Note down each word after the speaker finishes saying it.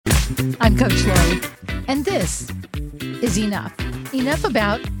I'm Coach Lori, and this is Enough. Enough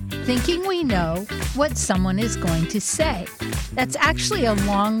about thinking we know what someone is going to say. That's actually a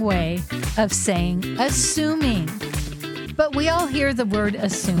long way of saying assuming. But we all hear the word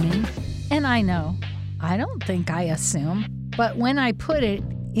assuming, and I know, I don't think I assume. But when I put it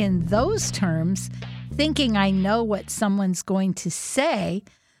in those terms, thinking I know what someone's going to say,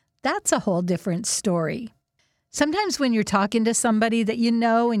 that's a whole different story. Sometimes when you're talking to somebody that you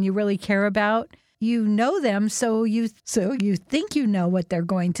know and you really care about, you know them, so you think you know what they're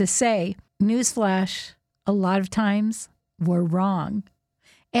going to say. Newsflash, a lot of times we're wrong.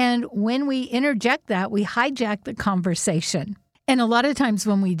 And when we interject that, we hijack the conversation. And a lot of times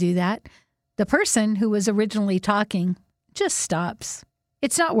when we do that, the person who was originally talking just stops.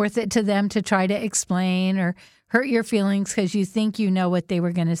 It's not worth it to them to try to explain or hurt your feelings because you think you know what they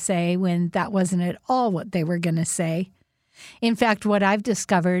were going to say when that wasn't at all what they were going to say. In fact, what I've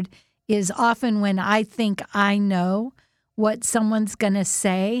discovered is often when I think I know what someone's going to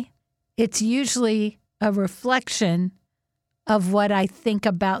say, it's usually a reflection of what I think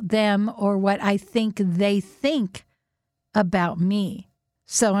about them or what I think they think about me.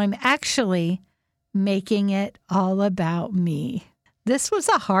 So I'm actually making it all about me. This was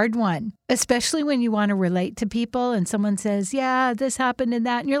a hard one, especially when you want to relate to people and someone says, yeah, this happened and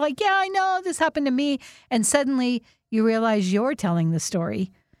that. And you're like, yeah, I know this happened to me. And suddenly you realize you're telling the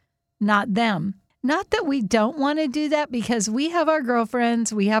story, not them. Not that we don't want to do that because we have our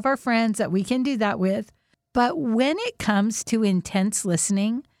girlfriends, we have our friends that we can do that with. But when it comes to intense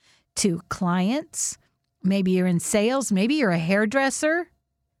listening to clients, maybe you're in sales, maybe you're a hairdresser.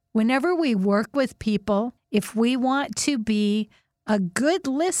 Whenever we work with people, if we want to be a good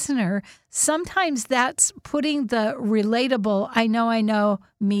listener, sometimes that's putting the relatable, I know,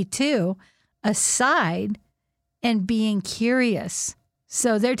 me too, aside and being curious.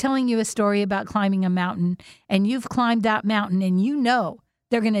 So they're telling you a story about climbing a mountain, and you've climbed that mountain, and you know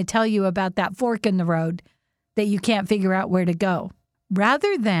they're going to tell you about that fork in the road that you can't figure out where to go.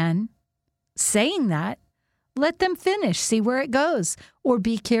 Rather than saying that, let them finish, see where it goes, or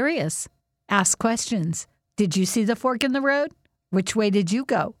be curious. Ask questions. Did you see the fork in the road? Which way did you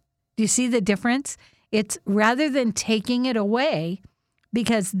go? Do you see the difference? It's rather than taking it away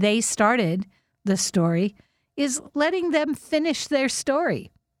because they started the story, is letting them finish their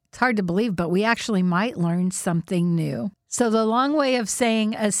story. It's hard to believe, but we actually might learn something new. So the long way of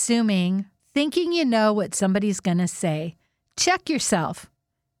saying assuming, thinking you know what somebody's going to say, check yourself.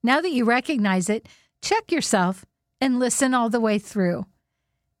 Now that you recognize it, check yourself and listen all the way through.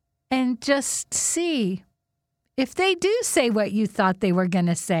 And just see if they do say what you thought they were going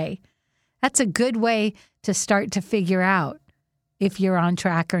to say. That's a good way to start to figure out if you're on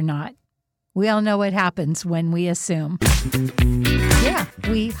track or not. We all know what happens when we assume. Yeah,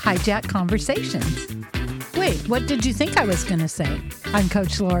 we hijack conversations. Wait, what did you think I was going to say? I'm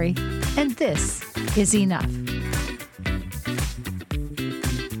Coach Lori, and this is Enough.